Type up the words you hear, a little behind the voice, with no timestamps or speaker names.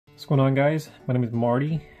What's going on, guys? My name is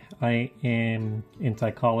Marty. I am in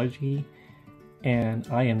psychology and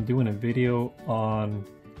I am doing a video on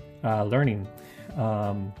learning.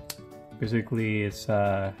 Basically, it's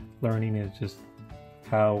learning is just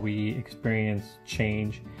how we experience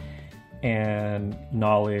change and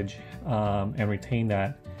knowledge and retain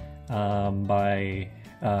that by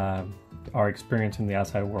our experience in the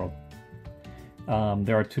outside world.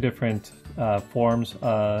 There are two different forms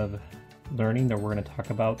of learning that we're going to talk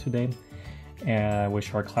about today,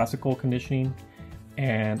 which are classical conditioning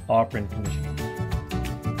and operant conditioning.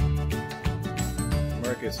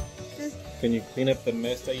 Marcus, can you clean up the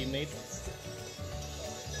mess that you made?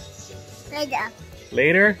 Later.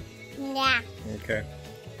 Later? Yeah. Okay.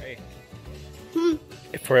 Hey.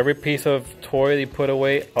 For every piece of toy you put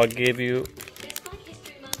away, I'll give you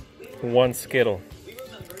one Skittle.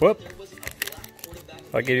 Whoop.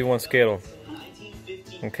 I'll give you one Skittle.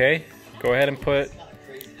 Okay? Go ahead and put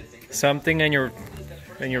something in your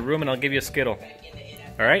room and I'll give you a Skittle.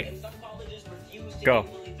 Alright? Go.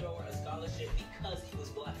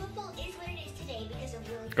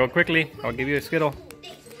 Go quickly. I'll give you a Skittle.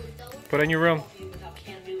 Put it in your room.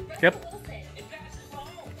 Yep.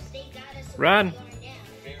 Run.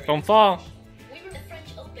 Don't fall.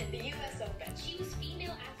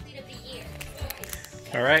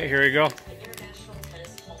 Alright, here we go.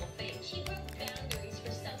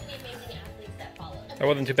 That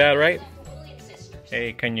wasn't too bad, right?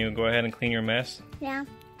 Hey, can you go ahead and clean your mess? Yeah.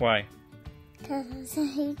 Why? Because I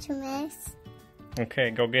hate to mess. Okay,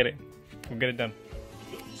 go get it. Go get it done.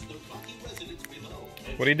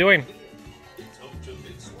 What are you doing?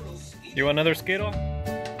 You want another Skittle?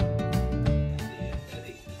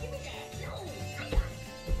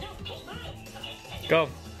 Go.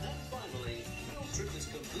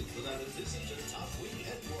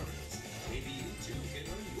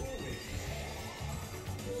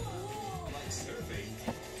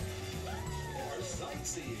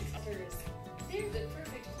 They're the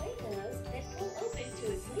perfect playfellows that pull open to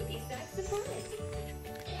a sleepy saxophone.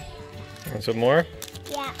 Want some more?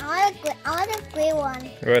 Yeah, I want the green one.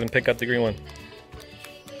 Go ahead and pick up the green one.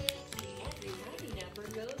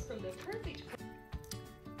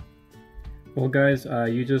 Well, guys,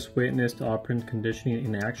 you just witnessed operant conditioning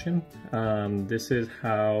in action. This is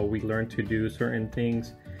how we learn to do certain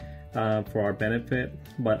things for our benefit,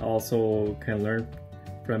 but also can learn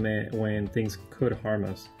from it when things could harm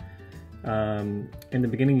us. In the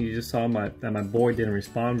beginning, you just saw that my boy didn't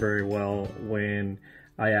respond very well when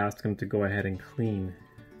I asked him to go ahead and clean.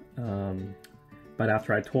 But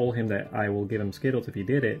after I told him that I will give him Skittles if he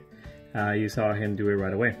did it, you saw him do it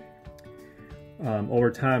right away.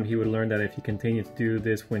 Over time, he would learn that if he continues to do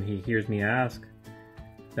this when he hears me ask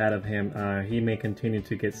that of him, he may continue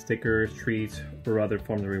to get stickers, treats, or other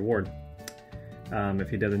forms of reward. If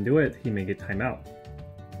he doesn't do it, he may get time out.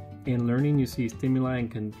 In learning, you see stimuli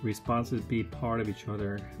and responses be part of each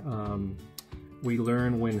other. We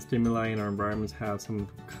learn when stimuli in our environments have some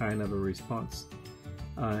kind of a response.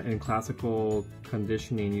 In classical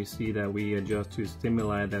conditioning, you see that we adjust to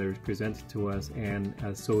stimuli that are presented to us and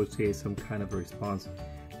associate some kind of a response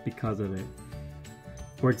because of it.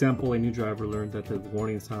 For example, a new driver learned that the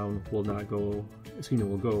warning sound will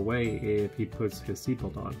go away if he puts his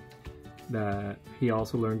seatbelt on. That he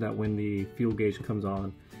also learned that when the fuel gauge comes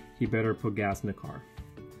on, he better put gas in the car.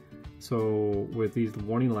 So with these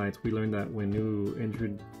warning lights, we learned that when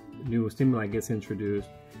new stimuli gets introduced,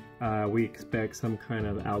 we expect some kind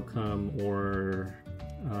of outcome or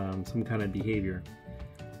some kind of behavior.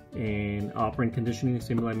 In operant conditioning,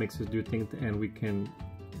 stimuli makes us do things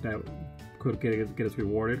that could get us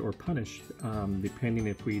rewarded or punished, depending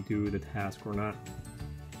if we do the task or not.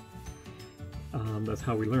 That's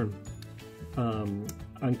how we learn.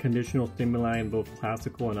 Unconditional stimuli in both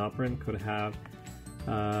classical and operant could have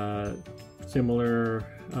similar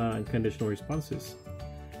unconditional responses.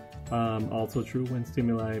 Also true when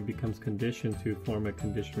stimuli becomes conditioned to form a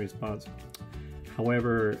conditioned response.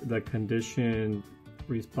 However, the conditioned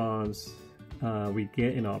response we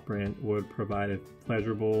get in operant would provide a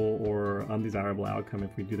pleasurable or undesirable outcome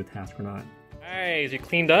if we do the task or not. Hey, is you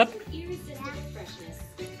cleaned up?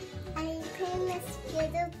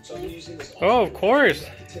 Oh, of course.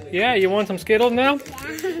 Yeah, you want some Skittles now?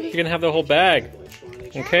 Yeah. You're gonna have the whole bag.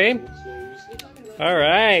 Okay?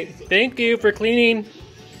 Alright. Thank you for cleaning.